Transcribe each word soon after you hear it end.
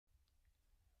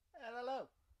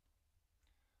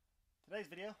Today's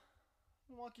video, I'm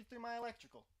going to walk you through my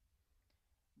electrical.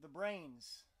 The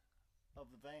brains of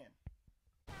the van.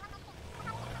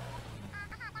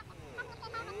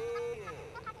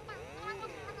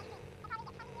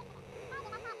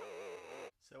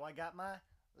 So I got my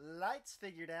lights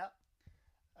figured out.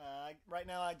 Right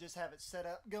now I just have it set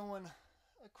up going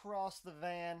across the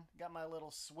van. Got my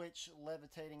little switch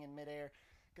levitating in midair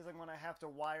because I'm going to have to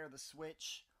wire the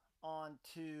switch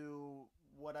onto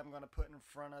what I'm going to put in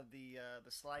front of the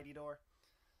slidey door.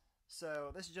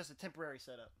 So this is just a temporary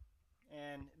setup,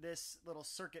 and this little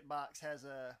circuit box has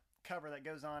a cover that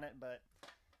goes on it, but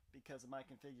because of my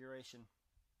configuration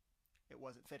it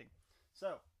wasn't fitting.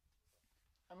 So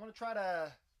I'm going to try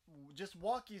to just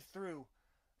walk you through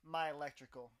my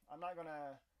electrical. I'm not going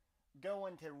to go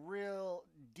into real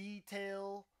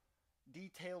details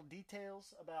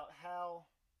about how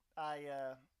I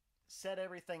set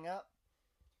everything up,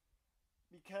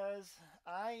 because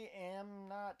I am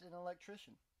not an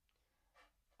electrician.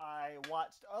 I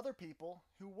watched other people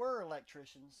who were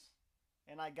electricians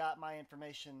and I got my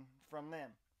information from them.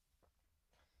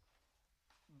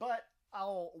 But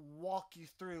I'll walk you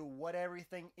through what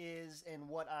everything is and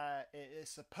what it is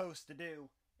supposed to do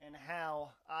and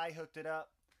how I hooked it up.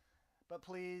 But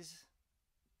please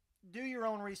do your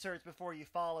own research before you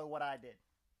follow what I did.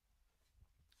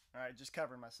 Alright, just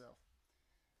covering myself.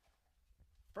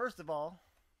 First of all,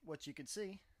 what you can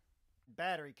see,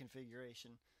 battery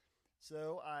configuration.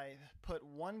 So I put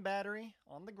one battery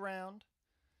on the ground,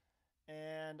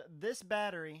 and this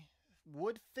battery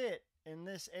would fit in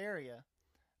this area,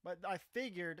 but I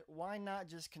figured why not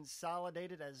just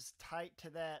consolidate it as tight to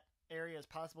that area as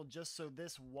possible, just so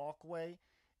this walkway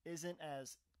isn't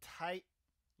as tight.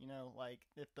 You know, like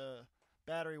if the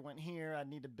battery went here, I'd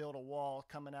need to build a wall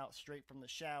coming out straight from the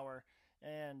shower,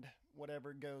 and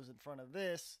whatever goes in front of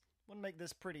this would make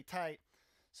this pretty tight.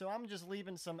 So I'm just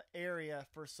leaving some area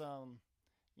for some,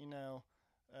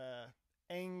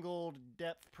 angled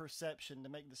depth perception to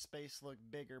make the space look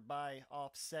bigger by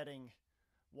offsetting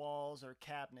walls or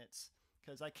cabinets.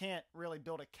 Because I can't really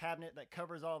build a cabinet that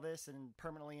covers all this and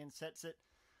permanently insets it.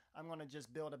 I'm going to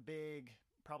just build a big,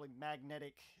 probably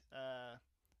magnetic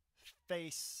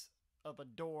face of a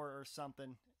door or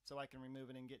something so I can remove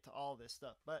it and get to all this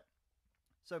stuff.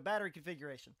 So battery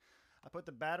configuration. I put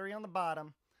the battery on the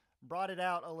bottom, brought it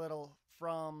out a little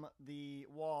from the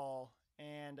wall,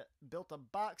 and built a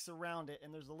box around it,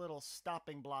 and there's a little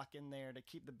stopping block in there to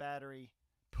keep the battery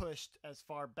pushed as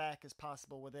far back as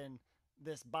possible within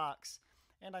this box.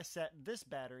 And I set this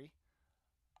battery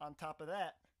on top of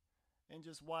that and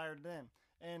just wired it in.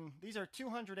 And these are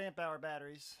 200 amp hour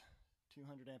batteries,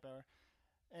 200 amp hour.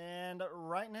 And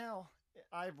right now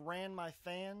I've ran my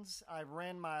fans, I've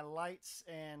ran my lights,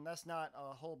 and that's not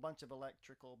a whole bunch of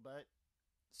electrical, but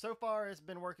so far it's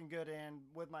been working good, and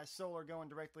with my solar going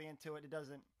directly into it, it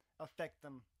doesn't affect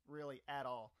them really at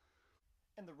all.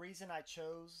 And the reason I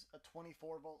chose a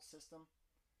 24 volt system,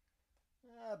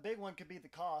 a big one could be the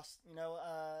cost.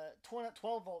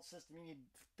 12 volt system, you need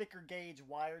thicker gauge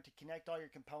wire to connect all your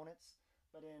components,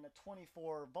 but in a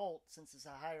 24 volt, since it's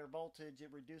a higher voltage,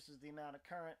 it reduces the amount of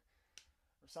current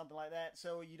or something like that,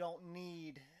 so you don't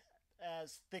need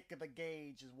as thick of a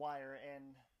gauge as wire.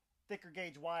 And thicker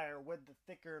gauge wire with the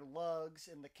thicker lugs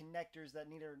and the connectors that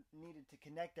needed to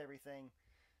connect everything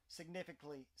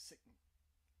significantly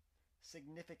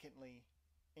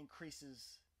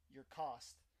increases your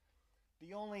cost.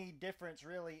 The only difference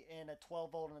really in a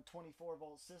 12 volt and a 24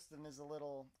 volt system is a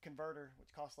little converter,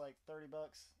 which costs like 30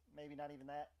 bucks, maybe not even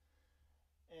that,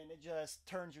 and it just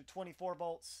turns your 24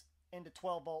 volts into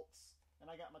 12 volts. And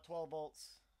I got my 12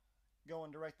 volts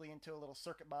going directly into a little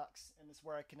circuit box, and this is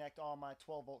where I connect all my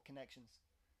 12 volt connections.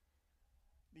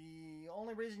 The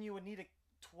only reason you would need a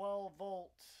 12 volt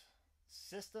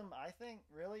system, I think,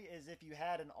 really, is if you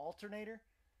had an alternator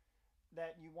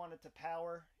that you wanted to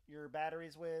power your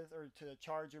batteries with, or to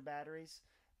charge your batteries.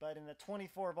 But in a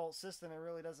 24 volt system, it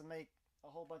really doesn't make a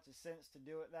whole bunch of sense to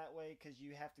do it that way, because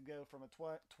you have to go from a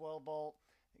 12 volt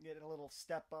and get a little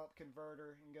step up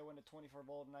converter and go into 24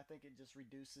 volt, and I think it just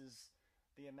reduces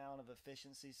the amount of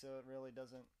efficiency, so it really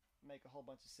doesn't make a whole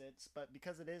bunch of sense. But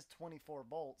because it is 24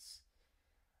 volts,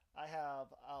 I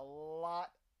have a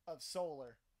lot of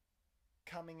solar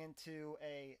coming into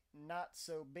a not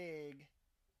so big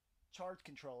charge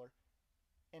controller,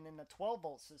 and in a 12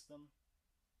 volt system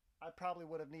I probably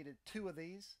would have needed two of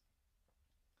these.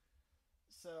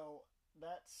 So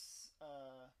that's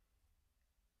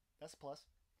a plus.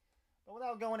 But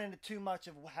without going into too much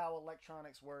of how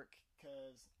electronics work,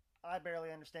 because I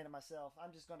barely understand it myself,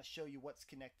 I'm just going to show you what's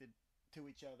connected to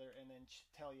each other and then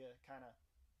tell you kind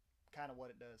of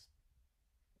what it does.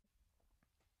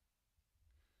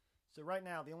 So right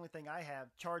now, the only thing I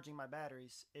have charging my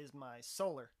batteries is my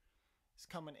solar. It's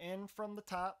coming in from the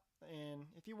top, and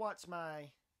if you watch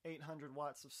my 800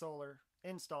 watts of solar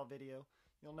install video,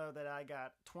 you'll know that I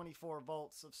got 24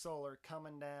 volts of solar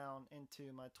coming down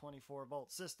into my 24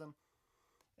 volt system,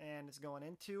 and it's going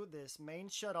into this main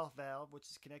shutoff valve, which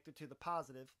is connected to the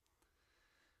positive,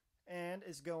 and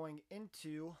is going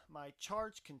into my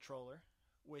charge controller,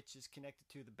 which is connected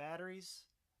to the batteries,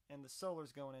 and the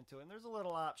solar's going into it. And there's a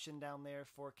little option down there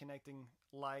for connecting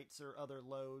lights or other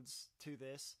loads to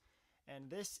this, and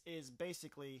this is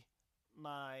basically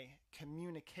my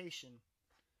communication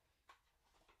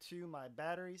to my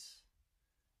batteries.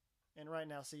 And right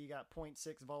now, see, you got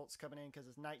 0.6 volts coming in because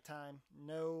it's nighttime.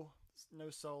 No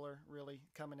solar really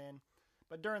coming in.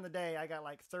 But during the day, I got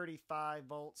like 35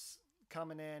 volts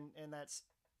coming in, and that's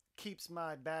keeps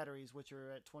my batteries, which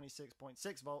are at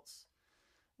 26.6 volts,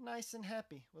 nice and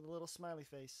happy with a little smiley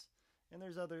face. And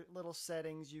there's other little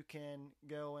settings you can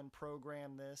go and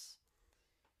program this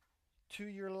to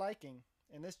your liking.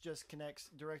 And this just connects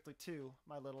directly to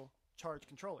my little charge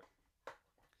controller.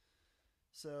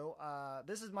 So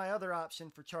this is my other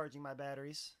option for charging my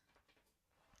batteries.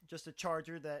 Just a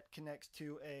charger that connects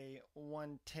to a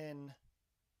 110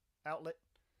 outlet.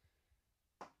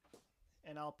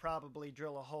 And I'll probably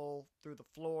drill a hole through the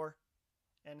floor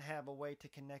and have a way to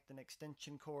connect an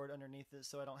extension cord underneath it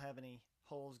so I don't have any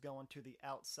holes going to the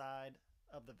outside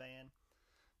of the van.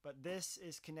 But this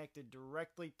is connected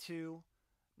directly to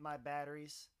my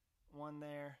batteries, one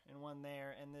there and one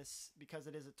there, and this, because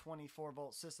it is a 24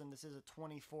 volt system, this is a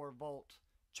 24 volt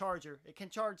charger. It can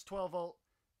charge 12 volt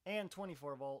and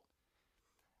 24 volt,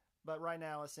 but right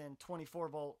now it's in 24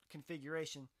 volt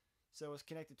configuration, so it's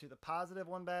connected to the positive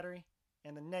one battery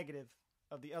and the negative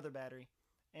of the other battery.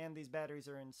 And these batteries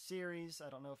are in series. I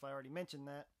don't know if I already mentioned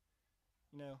that.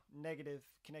 You know, negative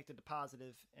connected to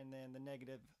positive, and then the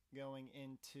negative going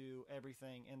into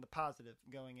everything, and the positive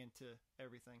going into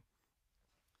everything.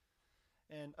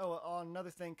 And another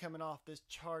thing coming off this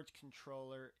charge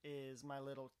controller is my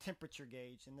little temperature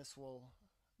gauge, and this will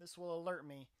alert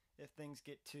me if things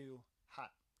get too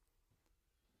hot.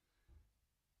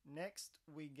 Next,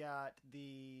 we got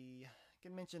I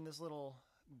can mention this little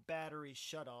battery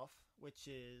shutoff, which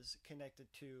is connected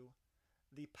to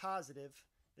the positive.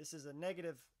 This is a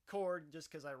negative cord just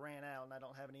because I ran out and I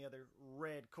don't have any other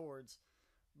red cords,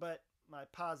 but my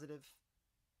positive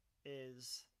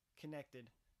is connected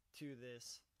to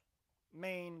this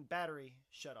main battery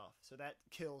shutoff, so that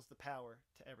kills the power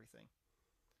to everything.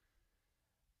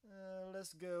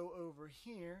 Let's go over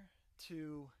here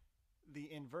to the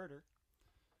inverter,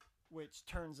 which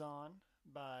turns on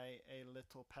by a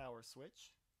little power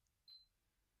switch.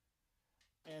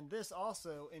 And this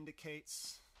also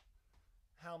indicates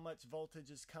how much voltage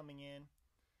is coming in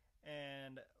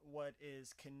and what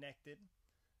is connected.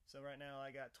 So right now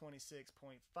I got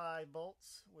 26.5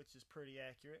 volts, which is pretty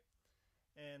accurate.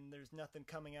 And there's nothing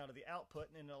coming out of the output,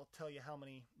 and it'll tell you how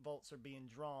many volts are being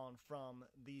drawn from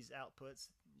these outputs.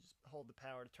 Just hold the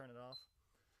power to turn it off.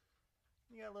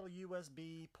 You got little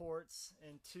USB ports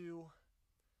and two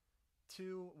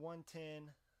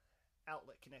 110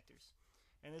 outlet connectors.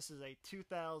 And this is a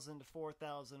 2000 to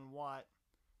 4000 watt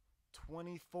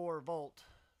 24 volt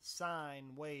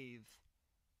sine wave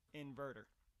inverter.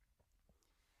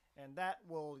 And that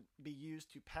will be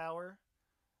used to power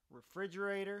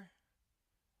refrigerator,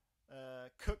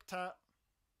 cooktop,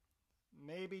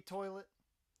 maybe toilet,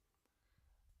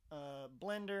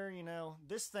 blender. You know,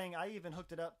 this thing, I even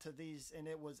hooked it up to these, and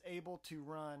it was able to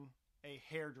run a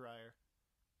hair dryer,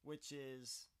 which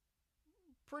is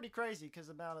pretty crazy because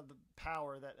of the amount of the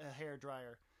power that a hair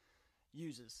dryer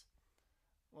uses.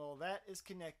 Well, that is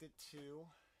connected to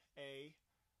a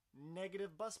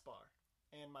negative bus bar,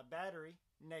 and my battery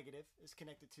negative is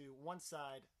connected to one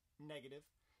side negative,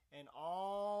 and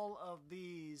all of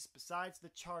these besides the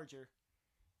charger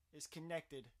is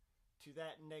connected to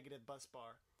that negative bus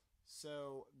bar.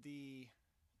 So the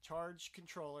charge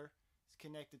controller is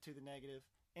connected to the negative,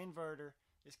 inverter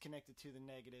is connected to the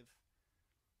negative,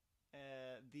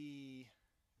 the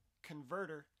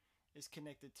converter is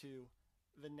connected to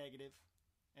the negative,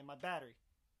 and my battery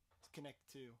is connected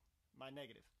to my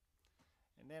negative.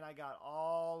 And then I got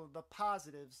all of the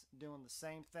positives doing the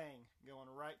same thing, going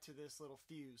right to this little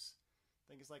fuse. I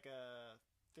think it's like a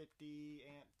 50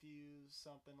 amp fuse,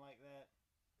 something like that.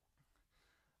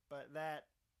 But that,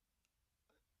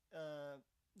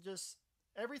 just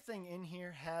everything in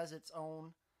here has its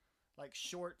own like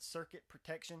short circuit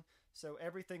protection. So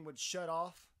everything would shut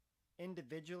off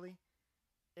individually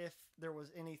if there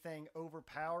was anything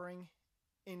overpowering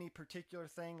any particular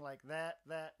thing, like that,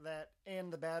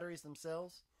 and the batteries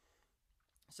themselves.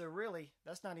 So really,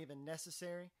 that's not even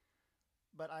necessary,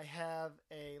 but I have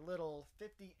a little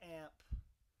 50 amp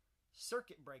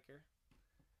circuit breaker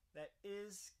that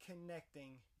is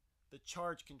connecting the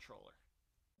charge controller.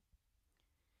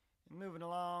 And moving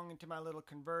along into my little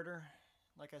converter,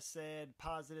 like I said,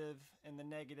 positive and the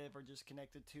negative are just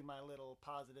connected to my little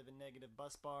positive and negative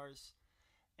bus bars.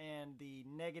 And the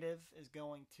negative is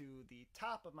going to the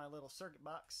top of my little circuit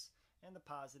box, and the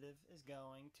positive is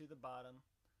going to the bottom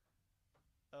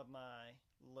of my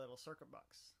little circuit box.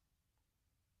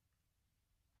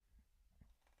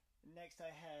 Next I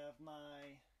have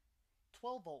my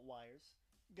 12 volt wires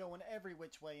going every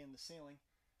which way in the ceiling,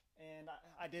 and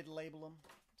I did label them.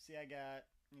 See, I got,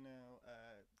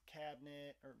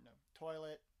 cabinet, or no,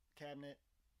 toilet, cabinet,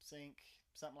 sink,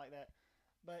 something like that.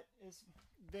 But it's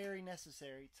very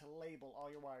necessary to label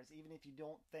all your wires, even if you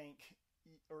don't think,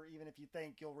 or even if you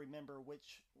think you'll remember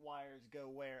which wires go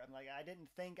where. I'm like, I didn't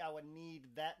think I would need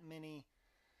that many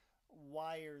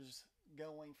wires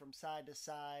going from side to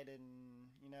side, and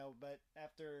but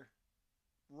after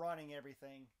running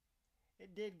everything,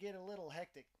 it did get a little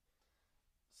hectic.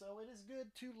 So it is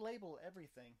good to label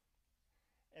everything.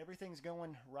 Everything's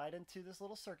going right into this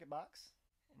little circuit box,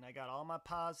 and I got all my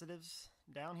positives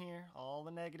down here, all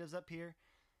the negatives up here.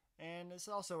 And it's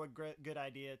also a good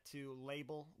idea to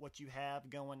label what you have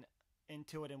going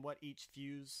into it and what each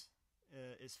fuse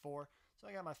is for. So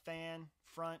I got my fan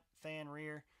front, fan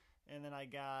rear, and then I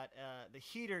got the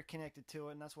heater connected to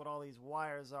it, and that's what all these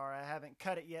wires are. I haven't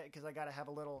cut it yet because I got to have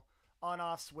a little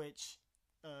on-off switch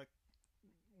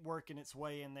working its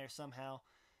way in there somehow.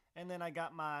 And then I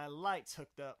got my lights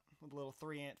hooked up with a little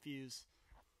 3 amp fuse.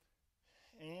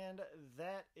 And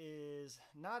that is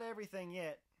not everything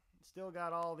yet. Still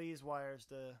got all these wires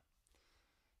to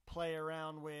play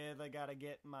around with. I got to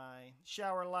get my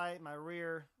shower light, my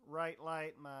rear right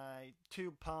light, my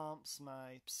tube pumps,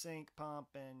 my sink pump,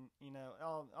 and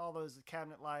all those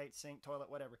cabinet lights, sink, toilet,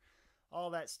 whatever. All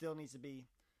that still needs to be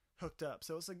hooked up.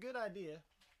 So it's a good idea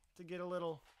to get a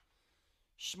little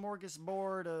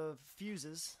smorgasbord of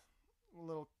fuses,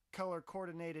 little color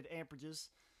coordinated amperages,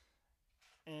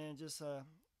 and just a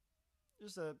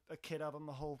kit of them,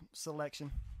 a whole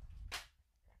selection.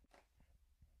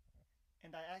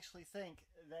 And I actually think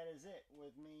that is it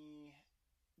with me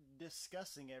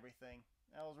discussing everything.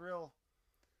 I was real,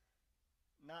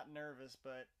 not nervous,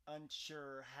 but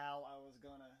unsure how I was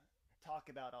gonna talk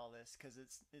about all this, because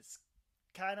it's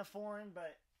kind of foreign,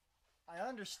 but I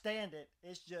understand it.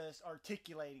 It's just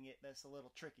articulating it that's a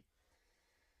little tricky.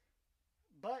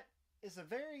 But it's a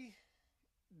very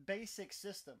basic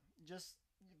system. Just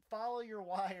follow your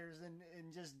wires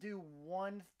and just do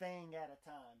one thing at a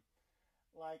time.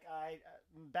 Like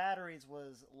batteries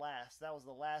was last. That was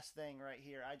the last thing right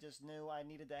here. I just knew I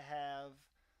needed to have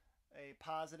a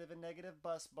positive and negative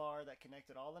bus bar that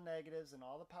connected all the negatives and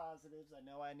all the positives. I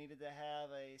know I needed to have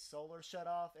a solar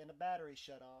shutoff and a battery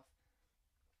shutoff,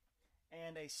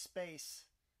 and a space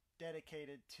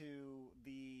dedicated to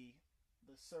the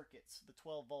circuits, the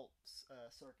 12 volts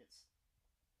circuits,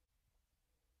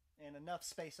 and enough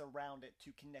space around it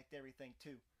to connect everything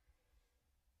to.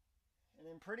 And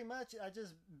then pretty much I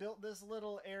just built this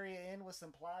little area in with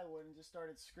some plywood and just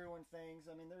started screwing things.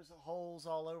 I mean, there's holes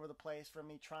all over the place from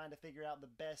me trying to figure out the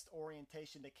best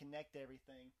orientation to connect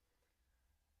everything.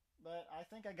 But I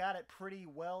think I got it pretty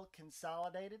well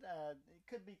consolidated. It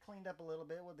could be cleaned up a little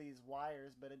bit with these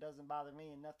wires, but it doesn't bother me,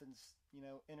 and nothing's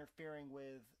interfering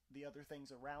with the other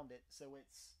things around it. So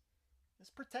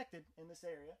it's protected in this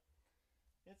area.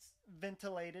 It's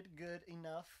ventilated good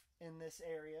enough in this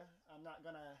area. I'm not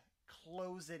gonna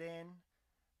close it in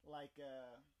like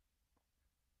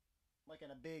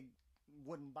in a big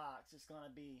wooden box. It's gonna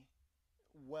be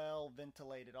well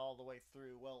ventilated all the way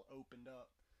through, well opened up.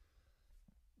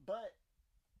 But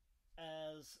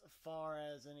as far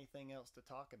as anything else to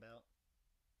talk about,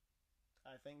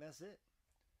 I think that's it.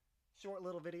 Short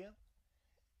little video.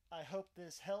 I hope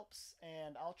this helps,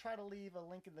 and I'll try to leave a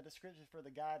link in the description for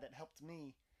the guy that helped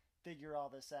me figure all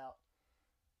this out.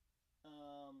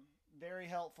 Very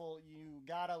helpful. You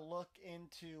gotta look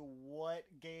into what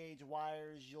gauge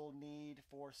wires you'll need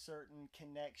for certain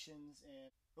connections. And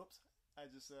oops, I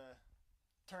just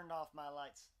turned off my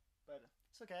lights, but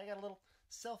it's okay. I got a little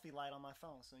selfie light on my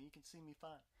phone, so you can see me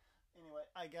fine. Anyway,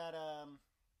 I got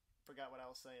forgot what I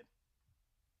was saying.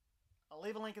 I'll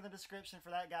leave a link in the description for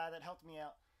that guy that helped me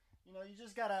out. You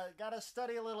just gotta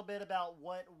study a little bit about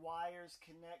what wires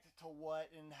connect to what,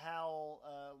 and how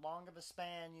long of a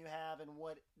span you have, and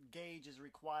what gauge is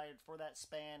required for that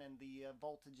span, and the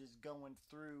voltages going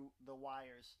through the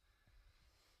wires.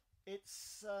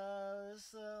 It's a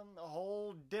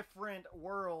whole different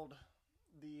world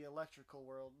the electrical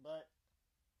world, but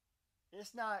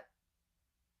it's not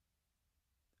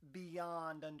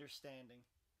beyond understanding.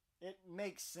 It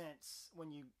makes sense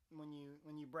when you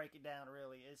break it down.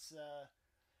 Really, it's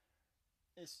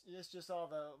just all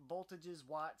the voltages,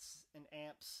 watts, and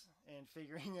amps, and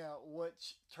figuring out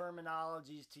which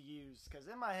terminologies to use. Because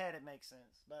in my head it makes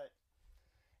sense. But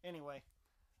anyway,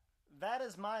 that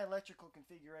is my electrical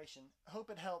configuration. Hope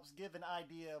it helps give an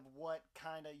idea of what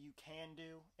kind of you can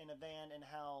do in a van and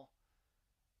how.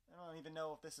 I don't even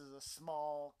know if this is a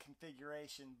small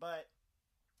configuration, but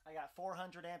I got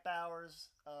 400 amp hours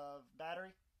of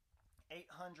battery,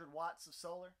 800 watts of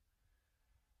solar,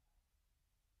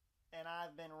 and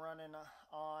I've been running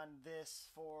on this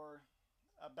for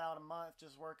about a month,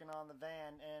 just working on the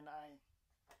van, and I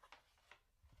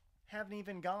haven't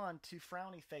even gone to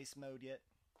frowny face mode yet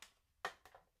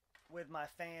with my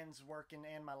fans working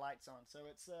and my lights on. So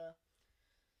it's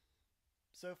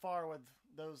so far with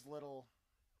those little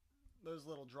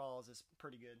draws is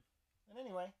pretty good. And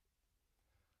anyway,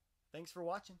 thanks for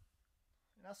watching,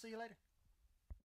 and I'll see you later.